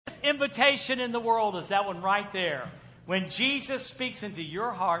invitation in the world is that one right there. When Jesus speaks into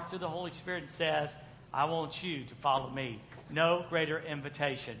your heart through the Holy Spirit and says, I want you to follow me. No greater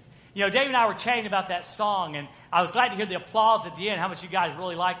invitation. You know, Dave and I were chatting about that song, and I was glad to hear the applause at the end, how much you guys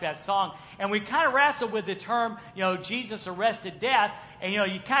really like that song. And we kind of wrestled with the term, you know, Jesus arrested death. And, you know,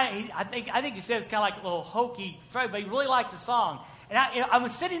 I think you said it's kind of like a little hokey, but you really liked the song. And I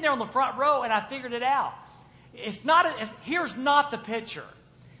was sitting there on the front row, and I figured it out. Here's not the picture.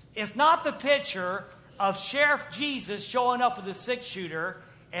 It's not the picture of Sheriff Jesus showing up with a six-shooter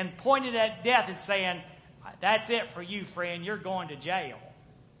and pointing at death and saying, that's it for you, friend. You're going to jail.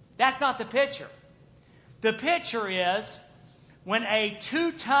 That's not the picture. The picture is when a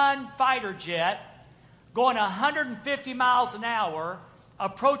 2-ton fighter jet going 150 miles an hour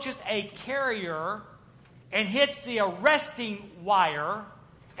approaches a carrier and hits the arresting wire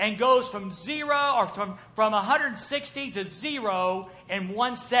and goes from 160 to 0 in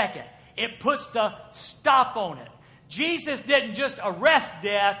 1 second. It puts the stop on it. Jesus didn't just arrest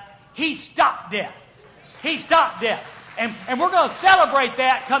death, he stopped death. He stopped death. And we're going to celebrate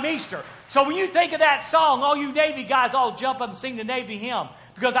that come Easter. So when you think of that song, all you Navy guys all jump up and sing the Navy hymn.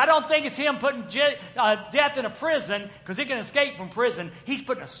 Because I don't think it's him putting death in a prison because he can escape from prison. He's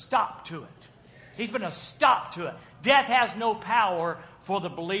putting a stop to it. He's putting a stop to it. Death has no power for the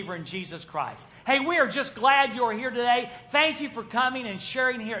believer in Jesus Christ. Hey, we are just glad you're here today. Thank you for coming and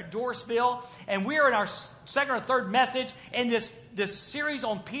sharing here at Dorrisville. And we're in our second or third message in this series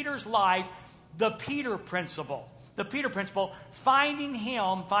on Peter's life, the Peter Principle. The Peter Principle, finding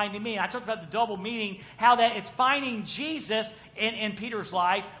him, finding me. I talked about the double meaning, how that it's finding Jesus in Peter's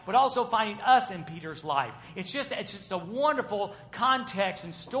life, but also finding us in Peter's life. It's just a wonderful context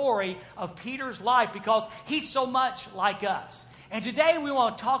and story of Peter's life because he's so much like us. And today we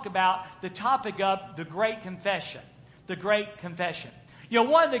want to talk about the topic of the Great Confession. The Great Confession. You know,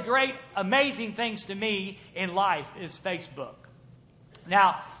 one of the great, amazing things to me in life is Facebook.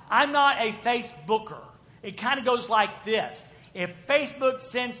 Now, I'm not a Facebooker. It kind of goes like this. If Facebook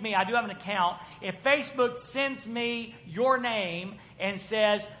sends me, I do have an account, if Facebook sends me your name and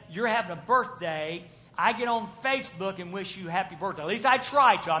says you're having a birthday, I get on Facebook and wish you happy birthday. At least I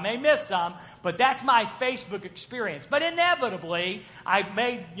try to. I may miss some, but that's my Facebook experience. But inevitably, I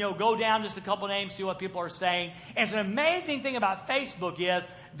may go down just a couple names, see what people are saying. And it's an amazing thing about Facebook is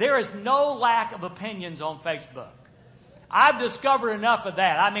there is no lack of opinions on Facebook. I've discovered enough of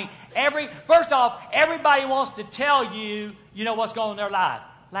that. I mean, first off, everybody wants to tell you, what's going on in their life.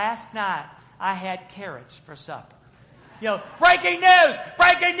 Last night, I had carrots for supper. Breaking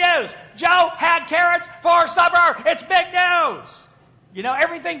news! Joe had carrots for supper. It's big news.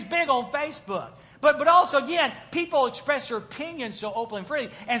 Everything's big on Facebook. But also, again, people express their opinions so openly and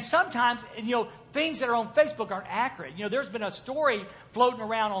freely. And sometimes, things that are on Facebook aren't accurate. There's been a story floating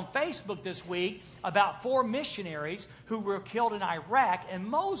around on Facebook this week about 4 missionaries who were killed in Iraq and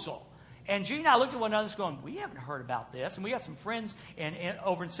Mosul. And Gene and I looked at one another going, we haven't heard about this. And we got some friends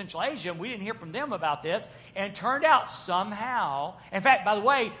over in Central Asia, and we didn't hear from them about this. And it turned out somehow, in fact, by the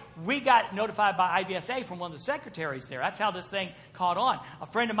way, we got notified by IBSA from one of the secretaries there. That's how this thing caught on. A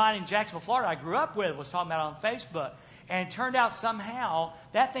friend of mine in Jacksonville, Florida, I grew up with, was talking about it on Facebook. And it turned out somehow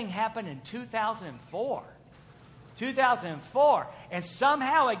that thing happened in 2004. 2004. And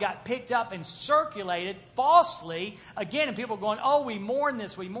somehow it got picked up and circulated falsely. Again, and people are going, oh, we mourn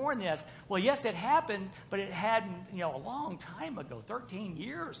this. Well, yes, it happened, but it hadn't, a long time ago, 13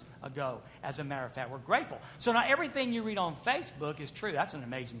 years ago, as a matter of fact. We're grateful. So not everything you read on Facebook is true. That's an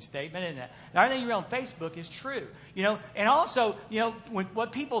amazing statement, isn't it? Not everything you read on Facebook is true. And also, when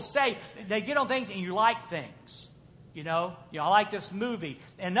what people say, they get on things and you like things. I like this movie.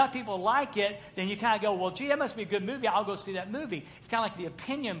 And enough people like it, then you kind of go, well, gee, that must be a good movie. I'll go see that movie. It's kind of like the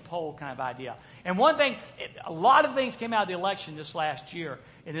opinion poll kind of idea. And one thing, a lot of things came out of the election this last year.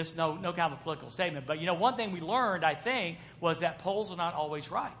 And this is no kind of a political statement. But, one thing we learned, I think, was that polls are not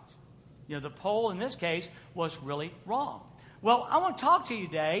always right. The poll in this case was really wrong. Well, I want to talk to you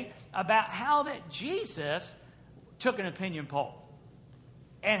today about how that Jesus took an opinion poll.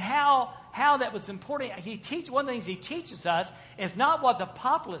 And how that was important. One of the things he teaches us is not what the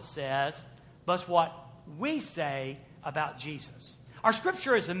populace says, but what we say about Jesus. Our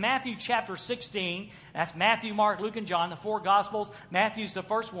scripture is in Matthew chapter 16. That's Matthew, Mark, Luke, and John, the 4 Gospels. Matthew's the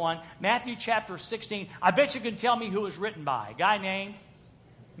first one. Matthew chapter 16. I bet you can tell me who it was written by. A guy named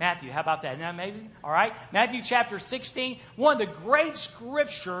Matthew. How about that? Isn't that amazing? All right. Matthew chapter 16. One of the great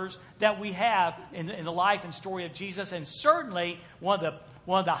scriptures that we have in the life and story of Jesus, and certainly one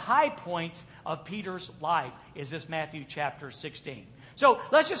of the high points of Peter's life is this Matthew chapter 16. So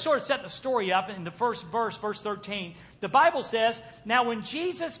let's just sort of set the story up in the first verse, verse 13. The Bible says, now when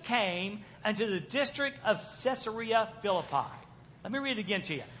Jesus came into the district of Caesarea Philippi. Let me read it again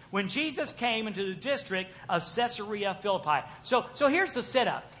to you. When Jesus came into the district of Caesarea Philippi. So here's the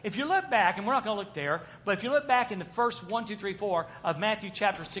setup. If you look back, and we're not going to look there, but if you look back in the first 1, 2, 3, 4 of Matthew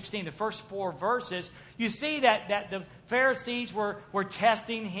chapter 16, the first 4 verses, you see that the Pharisees were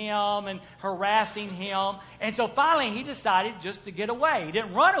testing him and harassing him. And so finally he decided just to get away. He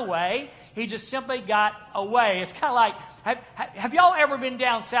didn't run away. He just simply got away. It's kind of like, have y'all ever been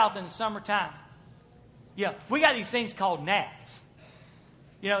down south in the summertime? Yeah, we got these things called gnats.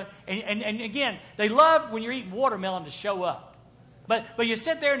 You know, and again, they love when you're eating watermelon to show up. But you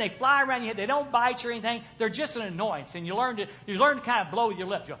sit there and they fly around your head. They don't bite you or anything. They're just an annoyance. And you learn to kind of blow with your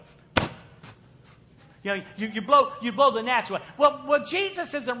lips. You know, you blow the gnats away. Well,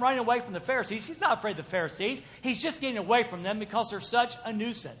 Jesus isn't running away from the Pharisees. He's not afraid of the Pharisees. He's just getting away from them because they're such a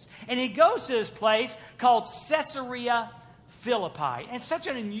nuisance. And he goes to this place called Caesarea Philippi. And it's such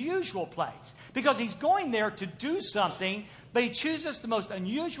an unusual place because he's going there to do something, but he chooses the most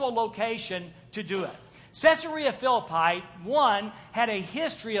unusual location to do it. Caesarea Philippi, one, had a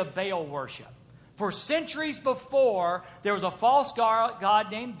history of Baal worship. For centuries before, there was a false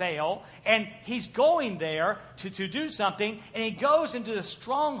god named Baal, and he's going there to do something, and he goes into the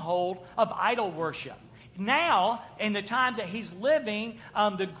stronghold of idol worship. Now, in the times that he's living,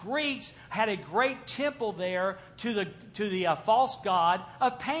 the Greeks had a great temple there to the false god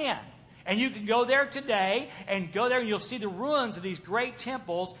of Pan. And you can go there today and go there and you'll see the ruins of these great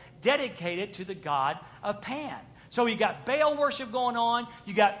temples dedicated to the god of Pan. So you got Baal worship going on,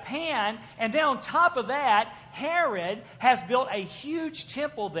 you got Pan, and then on top of that, Herod has built a huge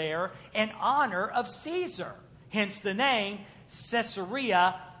temple there in honor of Caesar. Hence the name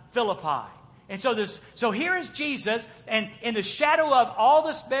Caesarea Philippi. And so here is Jesus, and in the shadow of all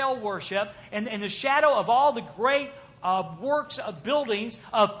this Baal worship, and in the shadow of all the great works of buildings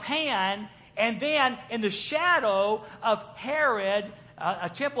of Pan, and then in the shadow of Herod, a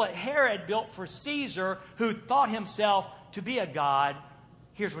temple that Herod built for Caesar, who thought himself to be a god,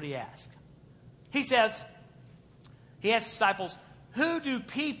 here's what he asked. He asked disciples, who do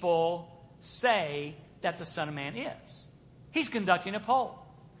people say that the Son of Man is? He's conducting a poll.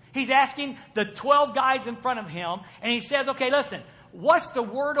 He's asking the 12 guys in front of him, and he says, okay, listen, what's the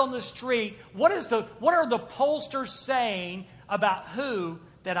word on the street? What are the pollsters saying about who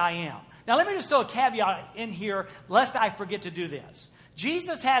that I am? Now, let me just throw a caveat in here, lest I forget to do this.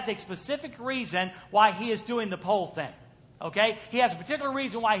 Jesus has a specific reason why he is doing the poll thing. Okay? He has a particular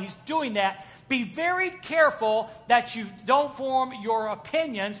reason why he's doing that. Be very careful that you don't form your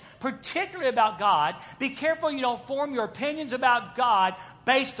opinions, particularly about God. Be careful you don't form your opinions about God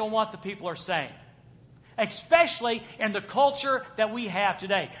based on what the people are saying. Especially in the culture that we have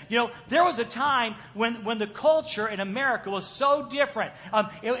today. You know, there was a time when the culture in America was so different.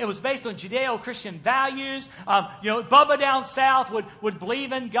 It was based on Judeo-Christian values. Bubba down south would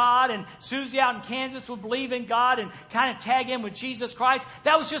believe in God, and Susie out in Kansas would believe in God and kind of tag in with Jesus Christ.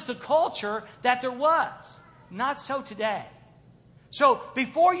 That was just the culture that there was. Not so today. So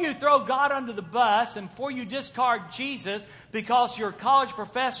before you throw God under the bus and before you discard Jesus because your college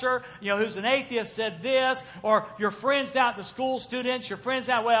professor, who's an atheist said this, or your friends down at the school, students, your friends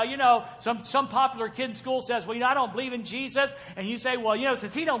down, some popular kid in school says, I don't believe in Jesus. And you say,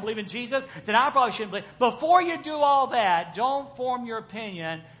 since he don't believe in Jesus, then I probably shouldn't believe. Before you do all that, don't form your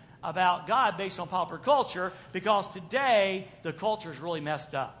opinion about God based on popular culture, because today the culture is really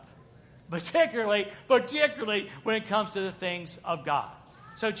messed up. Particularly when it comes to the things of God.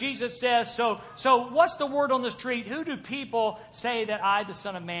 So Jesus says, so what's the word on the street? Who do people say that I, the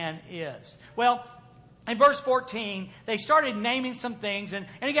Son of Man, is? Well, in verse 14, they started naming some things. And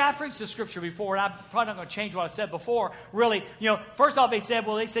again, I preached the scripture before, and I'm probably not going to change what I said before. Really, first off, they said,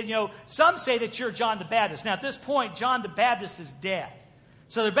 some say that you're John the Baptist. Now, at this point, John the Baptist is dead.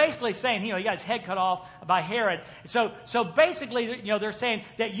 So they're basically saying, he got his head cut off by Herod. So basically, they're saying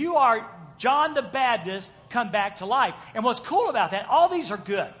that you are John the Baptist come back to life. And what's cool about that, all these are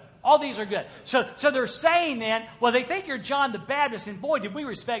good. All these are good. So they're saying then, they think you're John the Baptist, and boy, did we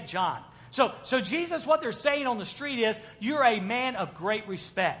respect John. So Jesus, what they're saying on the street is, you're a man of great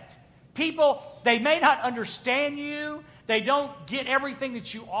respect. People, they may not understand you. They don't get everything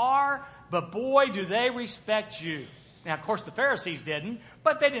that you are, but boy, do they respect you. Now, of course, the Pharisees didn't,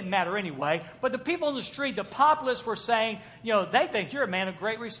 but they didn't matter anyway. But the people in the street, the populace, were saying, they think you're a man of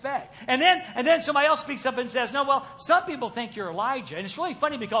great respect. And then somebody else speaks up and says, some people think you're Elijah. And it's really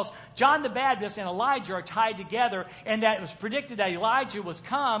funny because John the Baptist and Elijah are tied together, and that it was predicted that Elijah was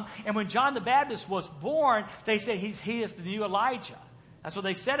come. And when John the Baptist was born, they said he is the new Elijah. That's what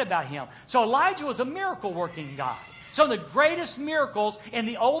they said about him. So Elijah was a miracle-working guy. Some of the greatest miracles in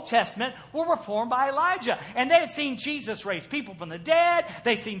the Old Testament were performed by Elijah. And they had seen Jesus raise people from the dead.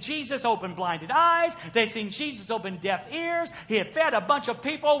 They'd seen Jesus open blinded eyes. They'd seen Jesus open deaf ears. He had fed a bunch of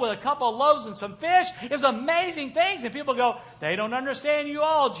people with a couple of loaves and some fish. It was amazing things. And people go, they don't understand you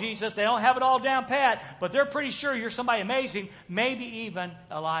all, Jesus. They don't have it all down pat. But they're pretty sure you're somebody amazing, maybe even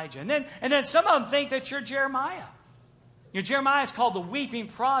Elijah. And then some of them think that you're Jeremiah. Jeremiah is called the weeping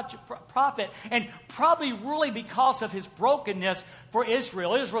prophet, and probably really because of his brokenness for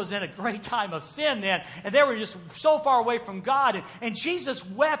Israel. Israel was in a great time of sin then, and they were just so far away from God. And Jesus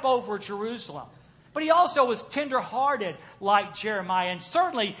wept over Jerusalem. But he also was tender-hearted like Jeremiah, and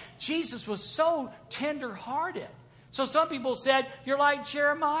certainly Jesus was so tender-hearted. So some people said, you're like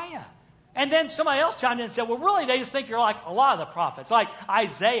Jeremiah. And then somebody else chimed in and said, well, really, they just think you're like a lot of the prophets, like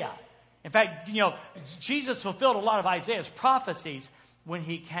Isaiah. In fact, Jesus fulfilled a lot of Isaiah's prophecies when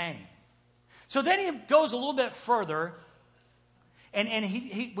he came. So then he goes a little bit further,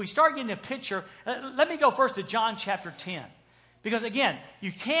 and we start getting a picture. Let me go first to John chapter 10. Because again,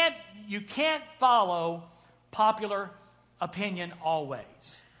 you can't follow popular opinion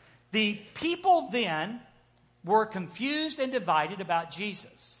always. The people then were confused and divided about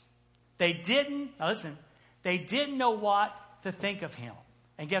Jesus. They didn't know what to think of him.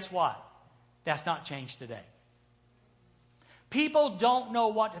 And guess what? That's not changed today. People don't know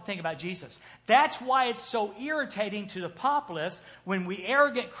what to think about Jesus. That's why it's so irritating to the populace when we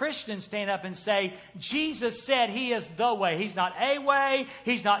arrogant Christians stand up and say, Jesus said he is the way. He's not a way.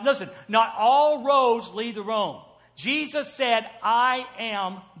 He's not, listen, not all roads lead to Rome. Jesus said, I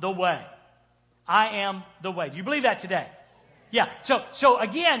am the way. I am the way. Do you believe that today? Yeah, so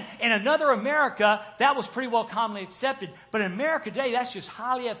again, in another America, that was pretty well commonly accepted. But in America today, that's just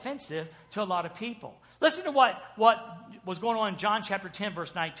highly offensive to a lot of people. Listen to what was going on in John chapter 10,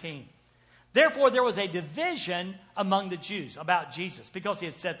 verse 19. Therefore, there was a division among the Jews about Jesus because he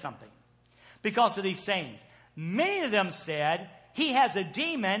had said something. Because of these sayings. Many of them said, he has a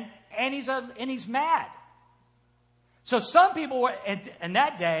demon and he's mad. So some people were, in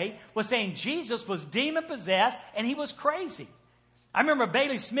that day was saying Jesus was demon-possessed and he was crazy. I remember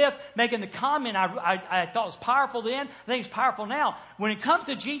Bailey Smith making the comment I thought was powerful then. I think it's powerful now. When it comes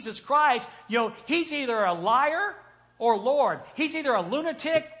to Jesus Christ, he's either a liar or Lord. He's either a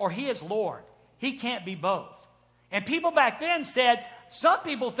lunatic or he is Lord. He can't be both. And people back then said, some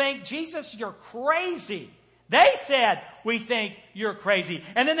people think, Jesus, you're crazy. They said, we think you're crazy.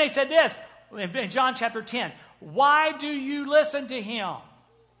 And then they said this in John chapter 10. Why do you listen to him?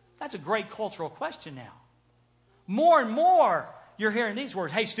 That's a great cultural question now. More and more, you're hearing these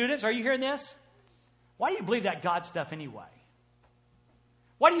words. Hey, students, are you hearing this? Why do you believe that God stuff anyway?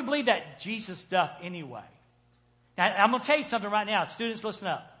 Why do you believe that Jesus stuff anyway? Now, I'm going to tell you something right now. Students, listen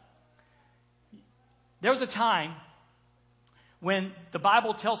up. There was a time when the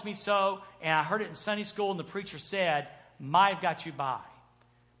Bible tells me so, and I heard it in Sunday school, and the preacher said, might have got you by.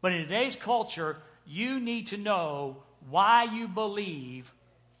 But in today's culture, you need to know why you believe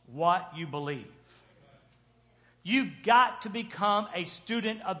what you believe. You've got to become a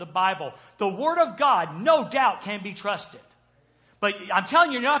student of the Bible. The Word of God, no doubt, can be trusted. But I'm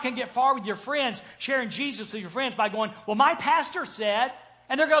telling you, you're not going to get far with your friends, sharing Jesus with your friends by going, well, my pastor said,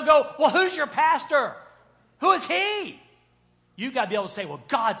 and they're going to go, well, who's your pastor? Who is he? You've got to be able to say, well,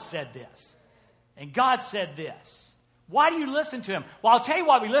 God said this, and God said this. Why do you listen to him? Well, I'll tell you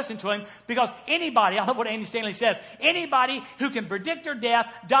why we listen to him. Because anybody, I love what Andy Stanley says, anybody who can predict their death,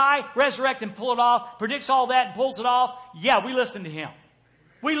 die, resurrect, and pull it off, predicts all that and pulls it off, yeah, we listen to him.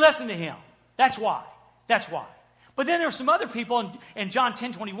 We listen to him. That's why. That's why. But then there's some other people in John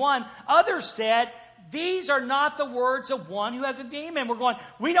 10:21. Others said, these are not the words of one who has a demon. We're going,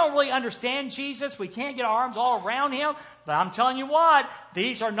 we don't really understand Jesus. We can't get our arms all around him. But I'm telling you what,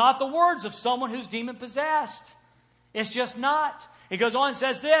 these are not the words of someone who's demon-possessed. It's just not. It goes on and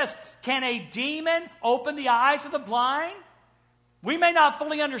says this, can a demon open the eyes of the blind? We may not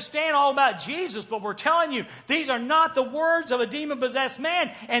fully understand all about Jesus, but we're telling you, these are not the words of a demon-possessed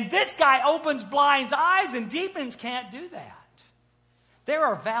man. And this guy opens blind eyes, and demons can't do that. There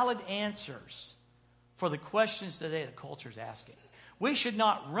are valid answers for the questions today that culture is asking. We should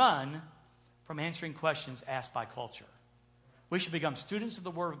not run from answering questions asked by culture. We should become students of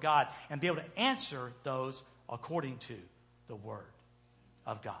the Word of God and be able to answer those according to the Word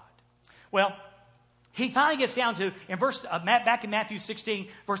of God. Well, he finally gets down to, back in Matthew 16,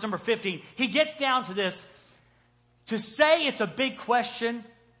 verse number 15, he gets down to this. To say it's a big question,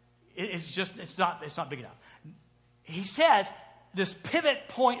 it's not big enough. He says this pivot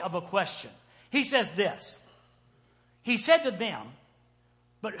point of a question. He says this. He said to them,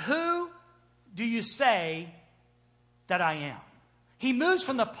 But who do you say that I am? He moves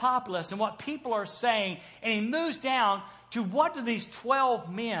from the populace and what people are saying, and he moves down to what do these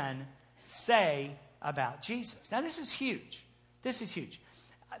 12 men say about Jesus. Now, this is huge. This is huge.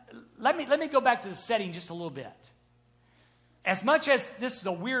 Let me go back to the setting just a little bit. As much as this is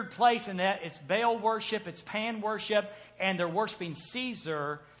a weird place in that it's Baal worship, it's Pan worship, and they're worshiping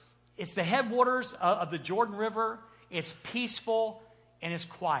Caesar, it's the headwaters of the Jordan River. It's peaceful and it's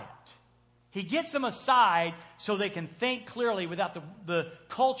quiet. He gets them aside so they can think clearly without the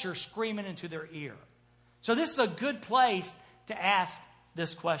culture screaming into their ear. So this is a good place to ask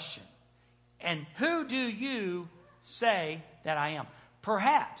this question. And who do you say that I am?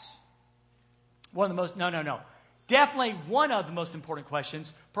 Perhaps one of the most, definitely one of the most important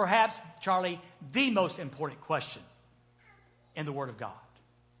questions, perhaps, Charlie, the most important question in the Word of God.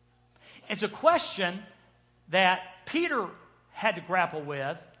 It's a question that Peter had to grapple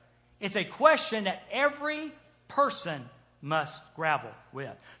with. It's a question that every person must grapple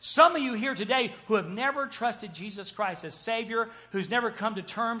with. Some of you here today who have never trusted Jesus Christ as Savior, who's never come to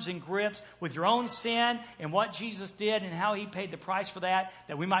terms and grips with your own sin and what Jesus did and how He paid the price for that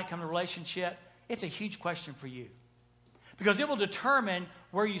we might come to a relationship, it's a huge question for you. Because it will determine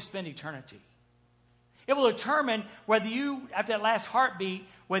where you spend eternity. It will determine whether you, after that last heartbeat,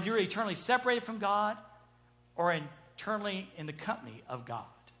 whether you're eternally separated from God or eternally in the company of God.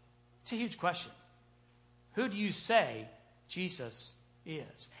 It's a huge question. Who do you say Jesus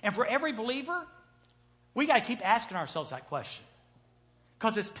is? And for every believer, we got to keep asking ourselves that question.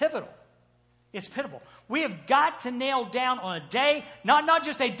 Because it's pivotal. It's pivotal. We have got to nail down on a day, not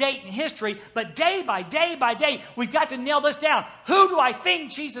just a date in history, but day by day by day, we've got to nail this down. Who do I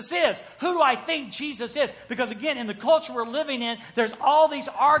think Jesus is? Who do I think Jesus is? Because again, in the culture we're living in, there's all these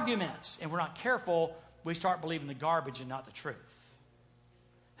arguments. And we're not careful, we start believing the garbage and not the truth.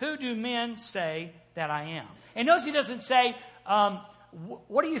 Who do men say that I am? And notice he doesn't say,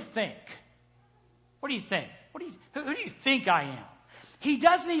 what do you think? What do you think? Who do you think I am? He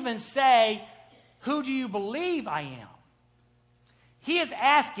doesn't even say, who do you believe I am? He is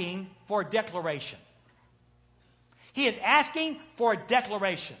asking for a declaration. He is asking for a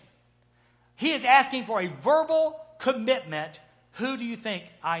declaration. He is asking for a verbal commitment. Who do you think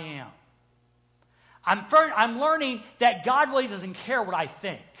I am? I'm learning that God really doesn't care what I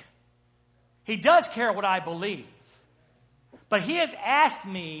think. He does care what I believe. But He has asked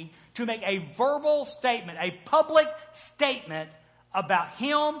me to make a verbal statement, a public statement about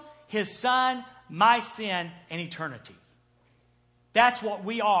Him, His Son, my sin, and eternity. That's what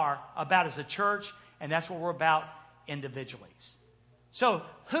we are about as a church, and that's what we're about individually. So,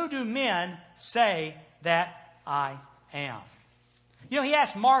 who do men say that I am? You know, He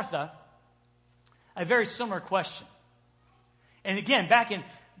asked Martha a very similar question. And again,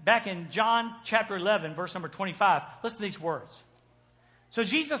 back in John chapter 11, verse number 25, listen to these words. So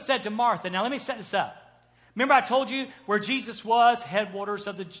Jesus said to Martha, now let me set this up. Remember I told you where Jesus was, headwaters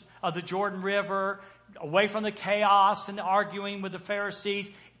of the Jordan River, away from the chaos and the arguing with the Pharisees,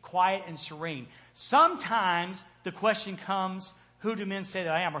 quiet and serene. Sometimes the question comes, who do men say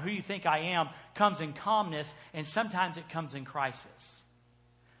that I am, or who do you think I am, comes in calmness, and sometimes it comes in crisis.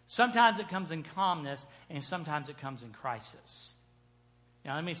 Sometimes it comes in calmness, and sometimes it comes in crisis.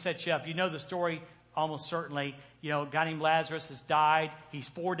 Now, let me set you up. You know the story almost certainly. You know, a guy named Lazarus has died. He's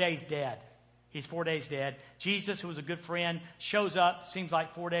 4 days dead. He's 4 days dead. Jesus, who was a good friend, shows up, seems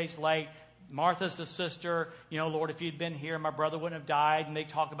like 4 days late. Martha's the sister. You know, Lord, if you'd been here, my brother wouldn't have died. And they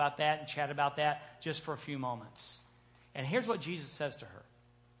talk about that and chat about that just for a few moments. And here's what Jesus says to her.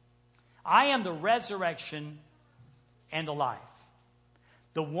 I am the resurrection and the life.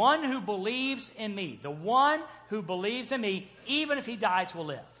 The one who believes in me, the one who believes in me, even if he dies, will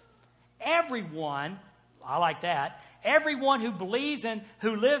live. Everyone, I like that, everyone who lives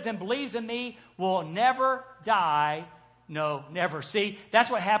and believes in me will never die, no, never. See, that's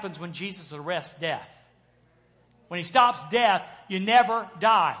what happens when Jesus arrests death. When He stops death, you never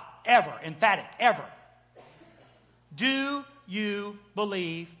die, ever, emphatic, ever. Do you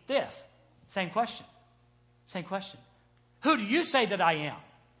believe this? Same question. Same question. Who do you say that I am?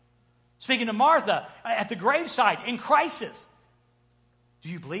 Speaking to Martha at the graveside in crisis. Do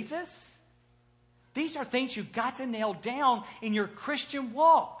you believe this? These are things you've got to nail down in your Christian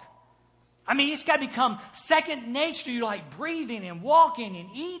walk. I mean, it's got to become second nature to you, like breathing and walking and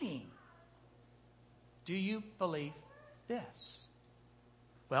eating. Do you believe this?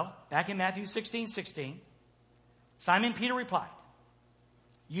 Well, back in Matthew 16:16, Simon Peter replied,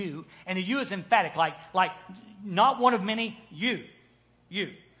 you, and the you is emphatic, like not one of many, you.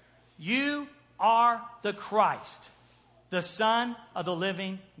 You are the Christ, the Son of the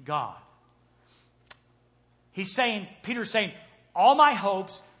living God. Peter's saying, all my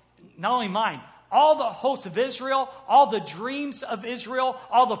hopes, not only mine, all the hopes of Israel, all the dreams of Israel,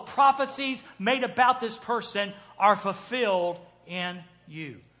 all the prophecies made about this person are fulfilled in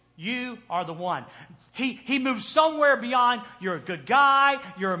you. You are the one. He moves somewhere beyond, you're a good guy,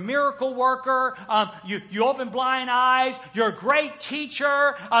 you're a miracle worker, you open blind eyes, you're a great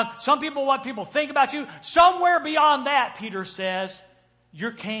teacher. Some people, what people think about you. Somewhere beyond that, Peter says,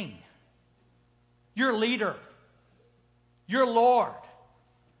 you're king. You're leader. You're Lord.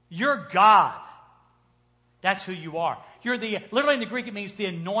 You're God. That's who you are. Literally in the Greek it means the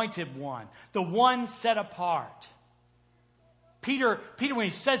anointed one, the one set apart. Peter, when he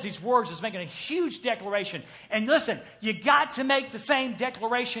says these words, is making a huge declaration. And listen, you got to make the same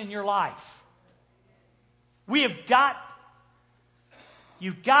declaration in your life. You've got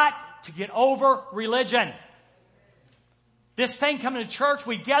to get over religion. This thing coming to church,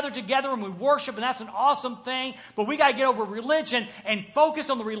 we gather together and we worship, and that's an awesome thing. But we got to get over religion and focus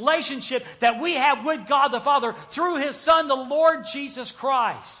on the relationship that we have with God the Father through His Son, the Lord Jesus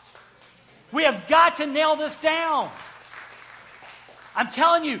Christ. We have got to nail this down. I'm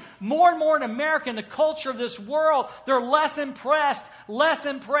telling you, more and more in America, in the culture of this world, they're less impressed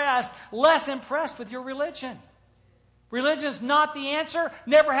with your religion. Religion is not the answer,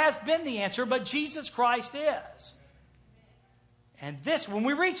 never has been the answer, but Jesus Christ is. And when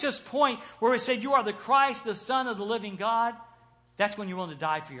we reach this point where we say, you are the Christ, the Son of the living God, that's when you're willing to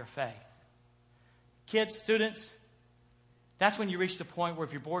die for your faith. Kids, students, that's when you reach the point where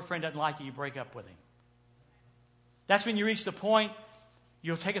if your boyfriend doesn't like you, you break up with him. That's when you reach the point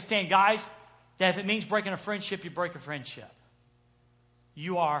you'll take a stand. Guys, that if it means breaking a friendship, you break a friendship.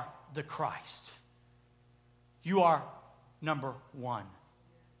 You are the Christ. You are number one.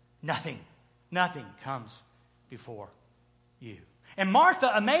 Nothing comes before you. And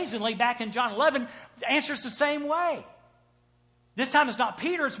Martha, amazingly, back in John 11, answers the same way. This time it's not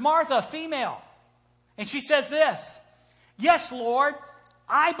Peter, it's Martha, a female. And she says this, yes, Lord,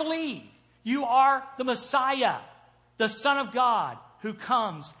 I believe you are the Messiah, the Son of God, who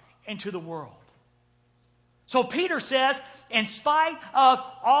comes into the world. So Peter says, in spite of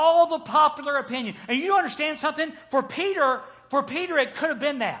all the popular opinion, and you understand something? For Peter, it could have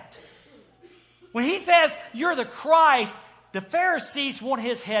been that. When he says, you're the Christ, the Pharisees want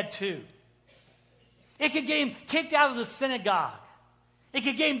his head too. It could get him kicked out of the synagogue. It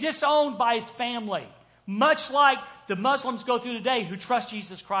could get him disowned by his family, much like the Muslims go through today who trust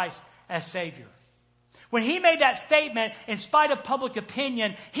Jesus Christ as Savior. When he made that statement, in spite of public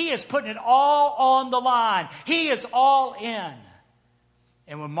opinion, he is putting it all on the line. He is all in.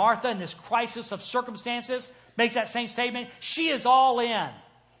 And when Martha, in this crisis of circumstances, makes that same statement, she is all in.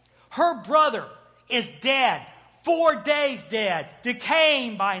 Her brother is dead, 4 days dead,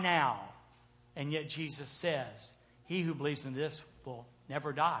 decaying by now. And yet Jesus says, he who believes in this will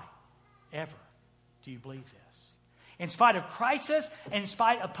never die, ever. Do you believe this? In spite of crisis, in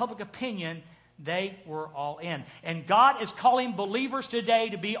spite of public opinion, they were all in. And God is calling believers today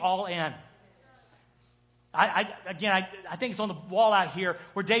to be all in. I think it's on the wall out here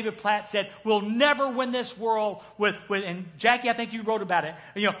where David Platt said, we'll never win this world with and Jackie, I think you wrote about it.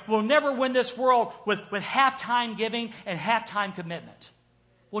 We'll never win this world with half-time giving and half-time commitment.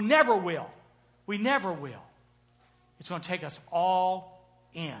 We'll never will. We never will. It's going to take us all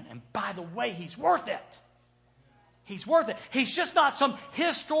in. And by the way, He's worth it. He's worth it. He's just not some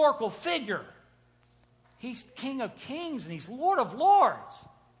historical figure. He's King of Kings and He's Lord of Lords.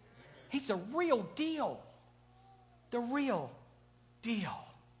 He's the real deal. The real deal.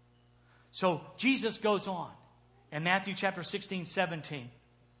 So Jesus goes on in Matthew chapter 16, 17.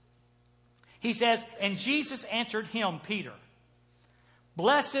 He says, and Jesus answered him, Peter,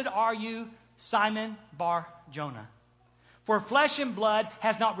 blessed are you, Simon Bar-Jonah, for flesh and blood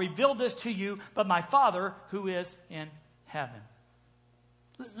has not revealed this to you, but my Father who is in heaven.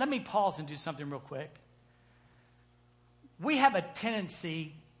 Let me pause and do something real quick. We have a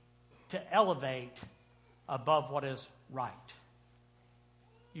tendency to elevate above what is right.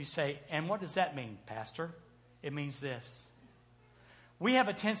 You say, and what does that mean, Pastor? It means this. We have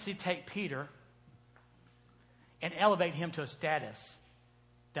a tendency to take Peter and elevate him to a status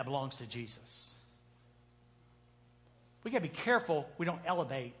that belongs to Jesus. We got to be careful we don't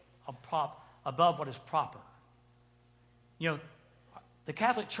elevate above what is proper. The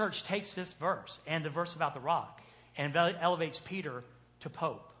Catholic Church takes this verse and the verse about the rock and elevates Peter to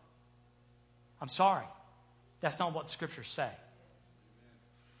Pope. I'm sorry. That's not what the Scriptures say.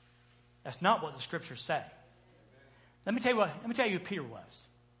 That's not what the Scriptures say. Let me tell you who Peter was.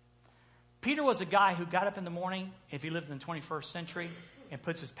 Peter was a guy who got up in the morning, if he lived in the 21st century, and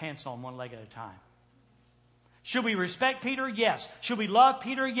puts his pants on one leg at a time. Should we respect Peter? Yes. Should we love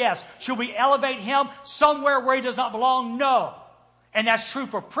Peter? Yes. Should we elevate him somewhere where he does not belong? No. And that's true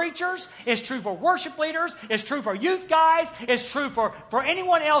for preachers. It's true for worship leaders. It's true for youth guys. It's true for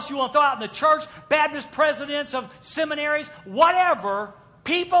anyone else you want to throw out in the church, Baptist presidents of seminaries, whatever.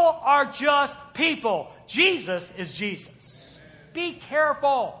 People are just people. Jesus is Jesus. Be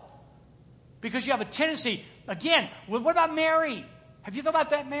careful. Because you have a tendency, again, what about Mary? Have you thought about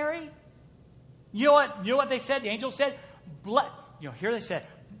that, Mary? You know what they said? The angel said, here they said,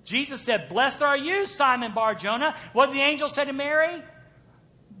 Jesus said, blessed are you, Simon Bar-Jonah. What did the angel say to Mary?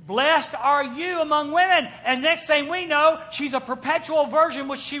 Blessed are you among women. And next thing we know, she's a perpetual virgin,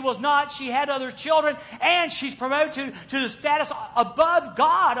 which she was not. She had other children, and she's promoted to the status above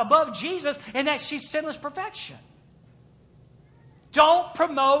God, above Jesus, in that she's sinless perfection. Don't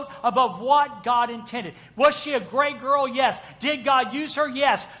promote above what God intended. Was she a great girl? Yes. Did God use her?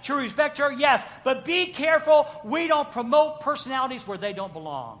 Yes. Should we respect her? Yes. But be careful, we don't promote personalities where they don't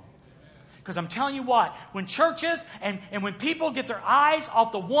belong. Because I'm telling you what, when churches and when people get their eyes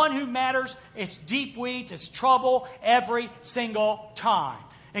off the one who matters, it's deep weeds, it's trouble every single time.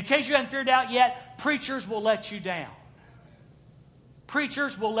 In case you haven't figured it out yet, preachers will let you down.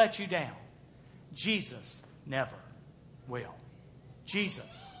 Preachers will let you down. Jesus never will.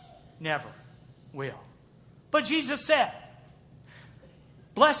 Jesus never will. But Jesus said,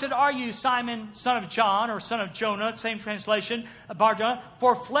 blessed are you, Simon, son of John, or son of Jonah, same translation, Bar-Jonah,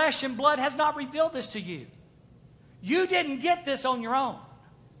 for flesh and blood has not revealed this to you. You didn't get this on your own.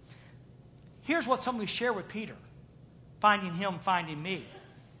 Here's what somebody shared with Peter. Finding him, finding me.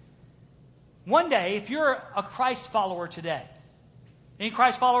 One day, if you're a Christ follower today, any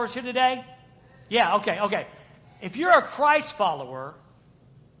Christ followers here today? Yeah, okay. If you're a Christ follower,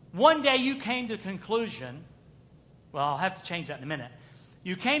 one day you came to the conclusion, well, I'll have to change that in a minute.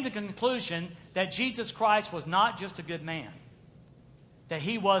 You came to the conclusion that Jesus Christ was not just a good man, that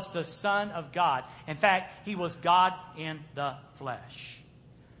he was the Son of God. In fact, he was God in the flesh.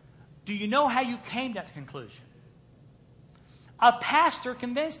 Do you know how you came to that conclusion? A pastor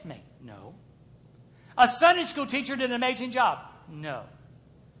convinced me. No. A Sunday school teacher did an amazing job. No.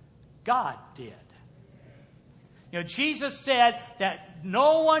 God did. You know, Jesus said that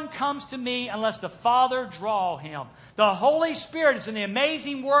no one comes to me unless the Father draw him. The Holy Spirit is in the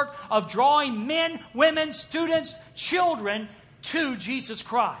amazing work of drawing men, women, students, children to Jesus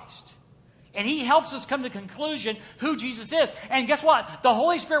Christ. And he helps us come to the conclusion who Jesus is. And guess what? The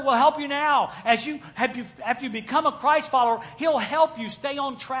Holy Spirit will help you now. After you become a Christ follower, he'll help you stay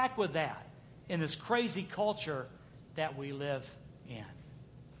on track with that in this crazy culture that we live in.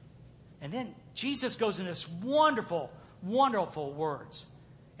 And then Jesus goes into this wonderful, wonderful words.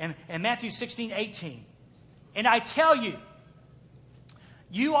 In Matthew 16:18. And I tell you,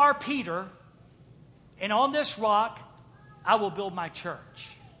 you are Peter, and on this rock I will build my church.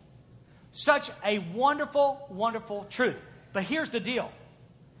 Such a wonderful, wonderful truth. But here's the deal.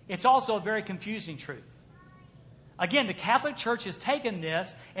 It's also a very confusing truth. Again, the Catholic Church has taken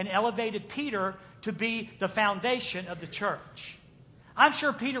this and elevated Peter to be the foundation of the church. I'm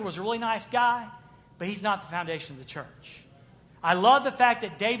sure Peter was a really nice guy, but he's not the foundation of the church. I love the fact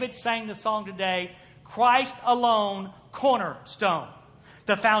that David sang the song today, Christ alone, cornerstone.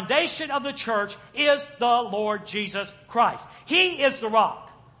 The foundation of the church is the Lord Jesus Christ. He is the rock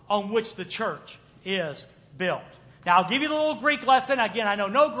on which the church is built. Now, I'll give you the little Greek lesson. Again, I know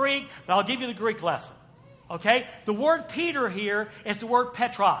no Greek, but I'll give you the Greek lesson. Okay? The word Peter here is the word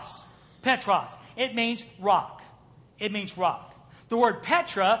Petros. Petros. It means rock. It means rock. The word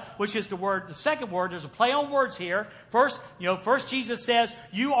Petra, which is the second word, there's a play on words here. First Jesus says,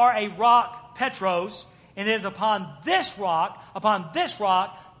 you are a rock, Petros, and it is upon this rock,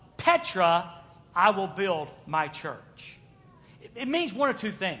 Petra, I will build my church. It means one of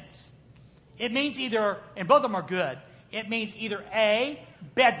two things. It means either, and both of them are good, it means either A,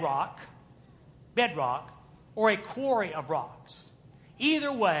 bedrock, or a quarry of rocks.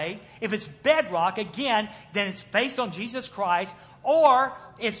 Either way, if it's bedrock, again, then it's based on Jesus Christ, or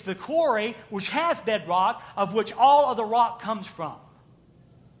it's the quarry which has bedrock, of which all of the rock comes from.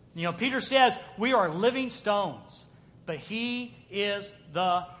 You know, Peter says, we are living stones, but he is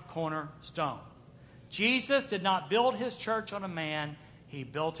the cornerstone. Jesus did not build his church on a man, he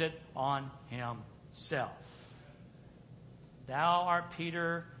built it on himself. Thou art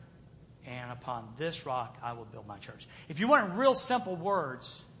Peter, and upon this rock I will build my church. If you want real simple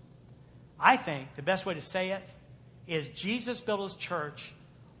words, I think the best way to say it is Jesus built his church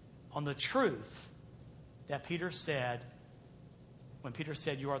on the truth that Peter said when Peter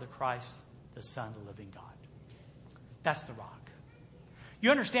said, you are the Christ, the Son of the living God. That's the rock.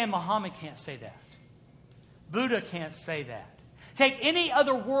 You understand Muhammad can't say that. Buddha can't say that. Take any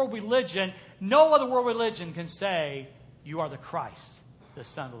other world religion, no other world religion can say, you are the Christ, the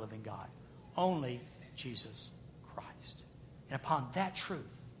Son of the living God. Only Jesus Christ. And upon that truth,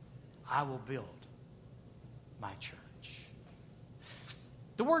 I will build my church.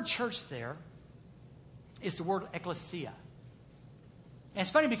 The word church there is the word ecclesia. And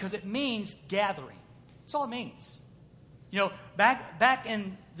it's funny because it means gathering. That's all it means. You know, back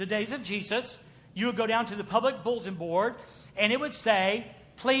in the days of Jesus, you would go down to the public bulletin board, and it would say,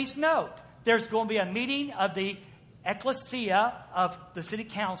 please note, there's going to be a meeting of the ecclesia of the city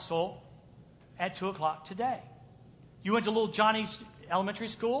council at 2 o'clock today. You went to little Johnny's elementary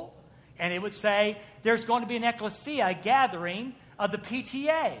school, and it would say, there's going to be an ecclesia, a gathering of the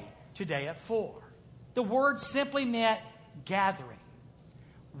PTA today at 4. The word simply meant gathering.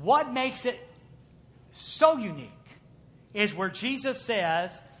 What makes it so unique is where Jesus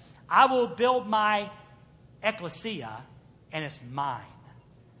says, I will build my ecclesia, and it's mine.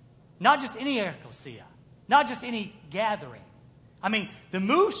 Not just any ecclesia. Not just any gathering. I mean, the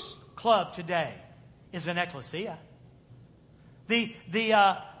Moose Club today is an ecclesia. The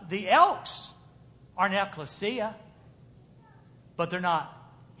Elks are an ecclesia, but they're not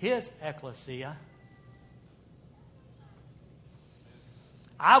his ecclesia.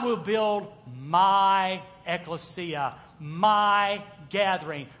 I will build my ecclesia, my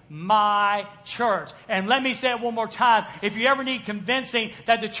gathering, my church. And let me say it one more time. If you ever need convincing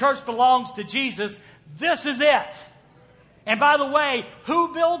that the church belongs to Jesus, this is it. And by the way,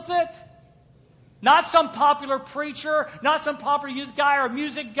 who builds it? Not some popular preacher, not some popular youth guy or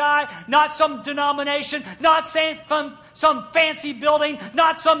music guy, not some denomination, not some fancy building,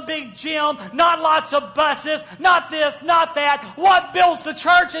 not some big gym, not lots of buses, not this, not that. What builds the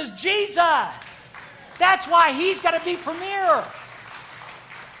church is Jesus. That's why he's got to be premier.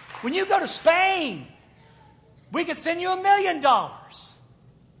 When you go to Spain, we could send you $1 million.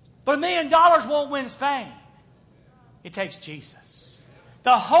 But $1 million won't win Spain. It takes Jesus.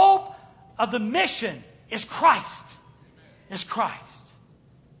 The hope of the mission is Christ. Is Christ.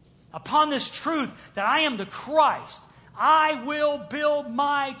 Upon this truth that I am the Christ, I will build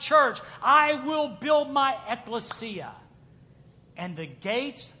my church. I will build my ecclesia. And the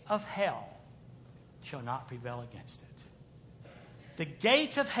gates of hell shall not prevail against it. The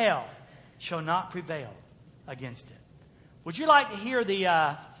gates of hell shall not prevail against it. Would you like to hear the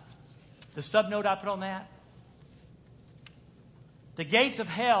subnote I put on that? The gates of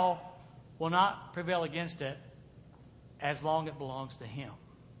hell will not prevail against it as long as it belongs to him.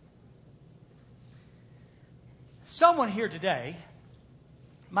 Someone here today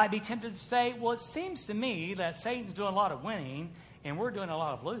might be tempted to say, well, it seems to me that Satan's doing a lot of winning and we're doing a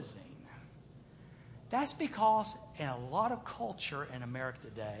lot of losing. That's because in a lot of culture in America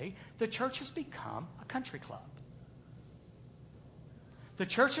today, the church has become a country club. The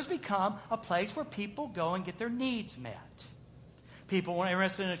church has become a place where people go and get their needs met. People are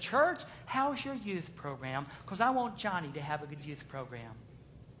interested in a church. How's your youth program? Because I want Johnny to have a good youth program.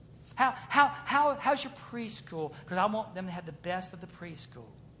 How's your preschool? Because I want them to have the best of the preschool.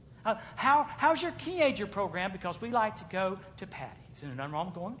 How's your teenager program? Because we like to go to Patty's. And there's nothing wrong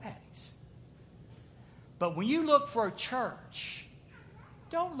with going to Patty's. But when you look for a church,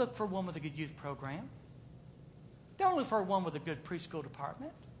 don't look for one with a good youth program. Don't look for one with a good preschool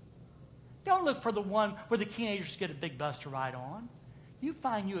department. Don't look for the one where the teenagers get a big bus to ride on. You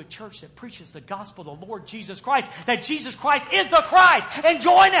find you a church that preaches the gospel of the Lord Jesus Christ, that Jesus Christ is the Christ, and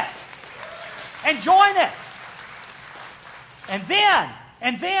join it. And join it.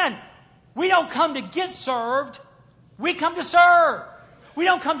 And then, we don't come to get served. We come to serve. We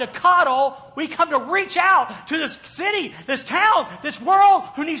don't come to coddle. We come to reach out to this city, this town, this world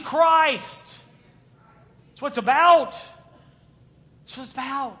who needs Christ. That's what it's about. That's what it's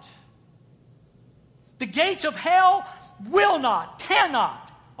about. The gates of hell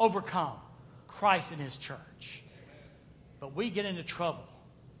cannot overcome Christ and his church. But we get into trouble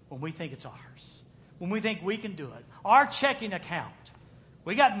when we think it's ours. When we think we can do it. Our checking account.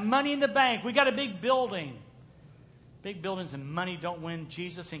 We got money in the bank. We got a big building. Big buildings and money don't win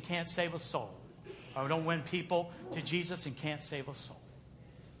Jesus and can't save a soul. Or don't win people to Jesus and can't save a soul.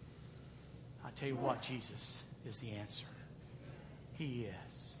 I tell you what, Jesus is the answer. He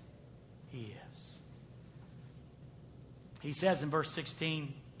is. He is. He says in verse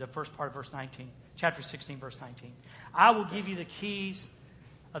 16, the first part of verse 19, chapter 16, verse 19, I will give you the keys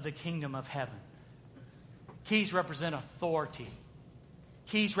of the kingdom of heaven. Keys represent authority.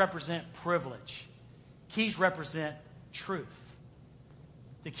 Keys represent privilege. Keys represent truth.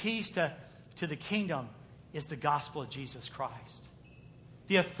 The keys to to the kingdom is the gospel of Jesus Christ.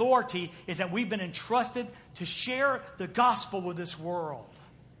 The authority is that we've been entrusted to share the gospel with this world.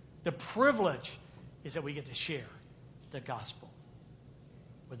 The privilege is that we get to share the gospel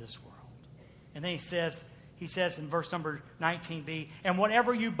with this world. And then he says in verse number 19b, and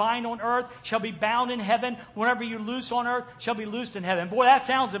whatever you bind on earth shall be bound in heaven. Whatever you loose on earth shall be loosed in heaven. Boy, that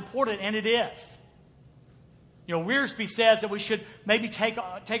sounds important, and it is. You know, Wiersbe says that we should maybe take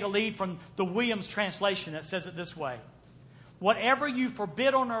a lead from the Williams translation that says it this way. Whatever you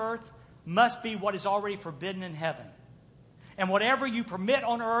forbid on earth must be what is already forbidden in heaven. And whatever you permit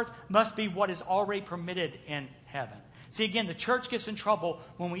on earth must be what is already permitted in heaven. See, again, the church gets in trouble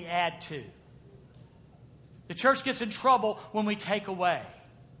when we add to. The church gets in trouble when we take away.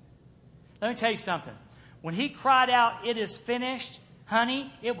 Let me tell you something. When he cried out, "It is finished,"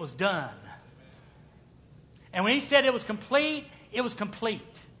 honey, it was done. And when he said it was complete, it was complete.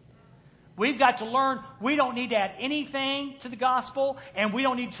 We've got to learn we don't need to add anything to the gospel, and we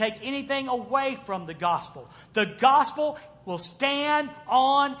don't need to take anything away from the gospel. The gospel will stand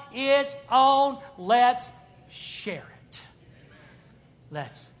on its own. Let's share it.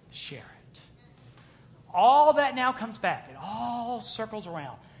 Let's share it. All that now comes back. It all circles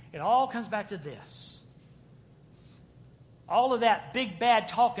around. It all comes back to this. All of that big bad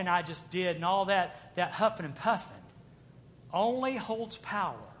talking I just did and all that huffing and puffing only holds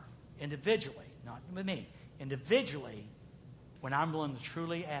power individually, not with me, individually, when I'm willing to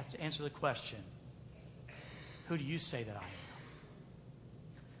truly answer the question, who do you say that I am?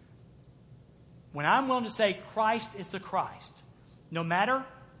 When I'm willing to say Christ is the Christ, no matter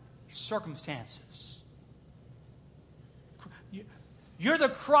circumstances. You're the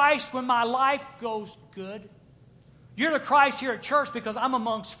Christ when my life goes good. You're the Christ here at church because I'm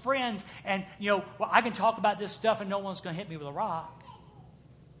amongst friends and, I can talk about this stuff and no one's going to hit me with a rock.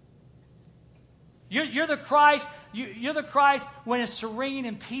 You're the Christ. You're the Christ when it's serene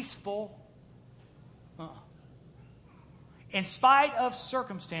and peaceful. In spite of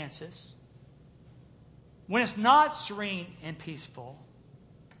circumstances, when it's not serene and peaceful,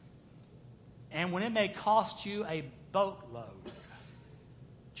 and when it may cost you a boatload,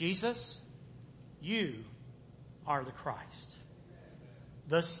 Jesus, you are the Christ,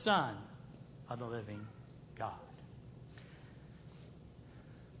 the Son of the living God.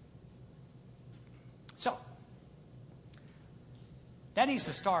 So, that needs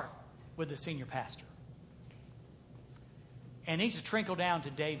to start with the senior pastor. And needs to trickle down to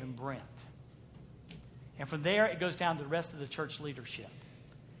Dave and Brent. And from there, it goes down to the rest of the church leadership.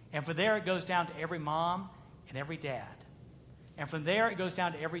 And from there, it goes down to every mom and every dad. And from there, it goes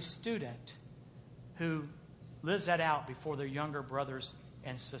down to every student who lives that out before their younger brothers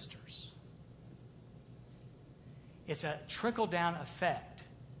and sisters. It's a trickle-down effect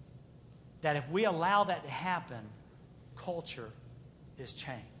that if we allow that to happen, culture is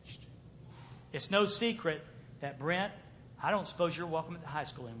changed. It's no secret that Brent, I don't suppose you're welcome at the high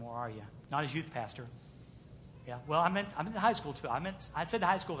school anymore, are you? Not as youth pastor. Yeah, well, I'm in the high school too. I said the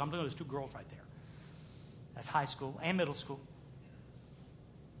high school. I'm looking at those two girls right there. That's high school and middle school.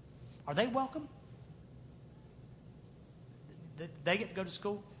 Are they welcome? They get to go to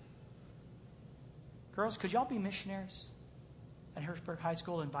school? Girls, could y'all be missionaries at Harrisburg High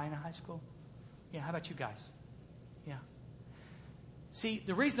School and Vina High School? Yeah, how about you guys? Yeah. See,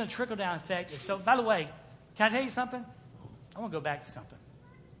 the reason the trickle-down effect is so... By the way, can I tell you something? I want to go back to something.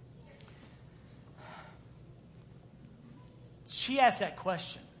 She asked that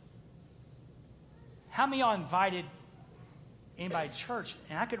question. How many of y'all invited anybody to church?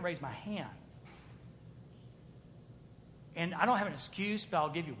 And I couldn't raise my hand. And I don't have an excuse, but I'll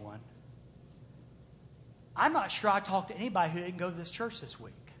give you one. I'm not sure I talked to anybody who didn't go to this church this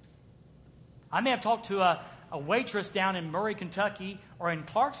week. I may have talked to a waitress down in Murray, Kentucky, or in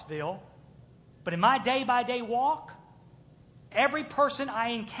Clarksville, but in my day-by-day walk, every person I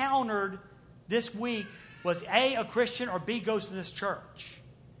encountered this week was A, Christian, or B, goes to this church.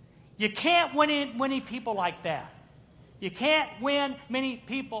 You can't win many people like that. You can't win many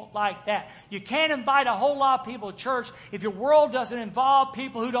people like that. You can't invite a whole lot of people to church if your world doesn't involve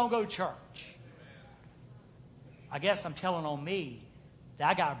people who don't go to church. I guess I'm telling on me that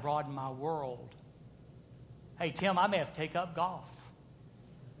I got to broaden my world. Hey, Tim, I may have to take up golf.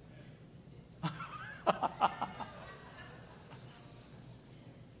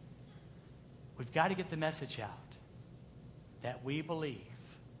 We've got to get the message out that we believe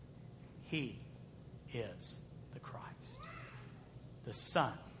He is the Christ, the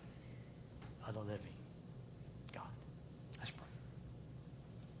Son of the living God. Let's pray.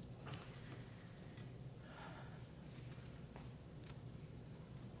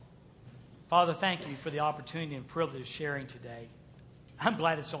 Father, thank you for the opportunity and privilege of sharing today. I'm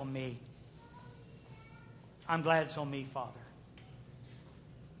glad it's on me. I'm glad it's on me, Father.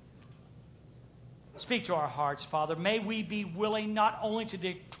 Speak to our hearts, Father. May we be willing not only to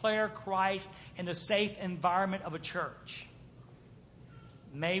declare Christ in the safe environment of a church.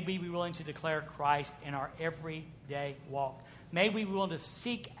 May we be willing to declare Christ in our everyday walk. May we be willing to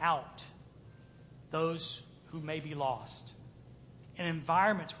seek out those who may be lost in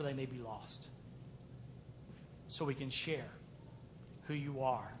environments where they may be lost, so we can share who you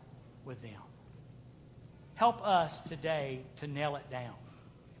are with them. Help us today to nail it down.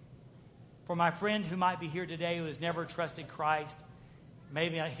 For my friend who might be here today who has never trusted Christ,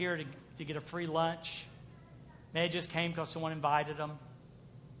 maybe not here to get a free lunch, maybe just came because someone invited them,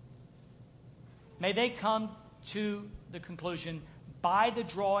 may they come to the conclusion by the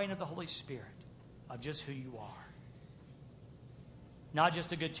drawing of the Holy Spirit of just who you are. Not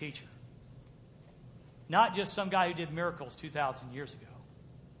just a good teacher. Not just some guy who did miracles 2,000 years ago.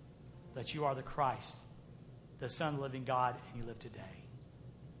 That you are the Christ, the Son of the living God, and you live today.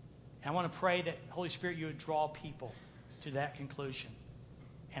 And I want to pray that, Holy Spirit, you would draw people to that conclusion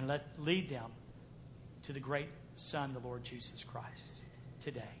and lead them to the great Son, the Lord Jesus Christ,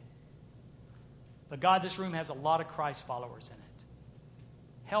 today. But God, this room has a lot of Christ followers in it.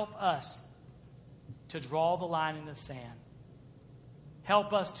 Help us to draw the line in the sand.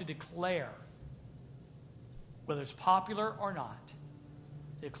 Help us to declare, whether it's popular or not,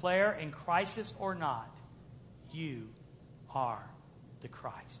 declare in crisis or not, you are the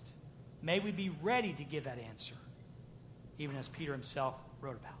Christ. May we be ready to give that answer, even as Peter himself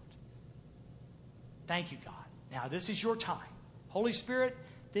wrote about. Thank you, God. Now, this is your time. Holy Spirit,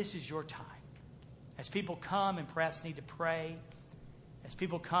 this is your time. As people come and perhaps need to pray, as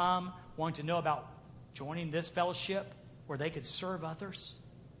people come wanting to know about joining this fellowship where they could serve others,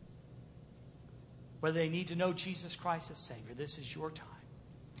 whether they need to know Jesus Christ as Savior, this is your time.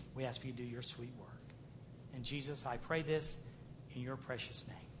 We ask for you to do your sweet work. And Jesus, I pray this in your precious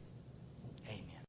name.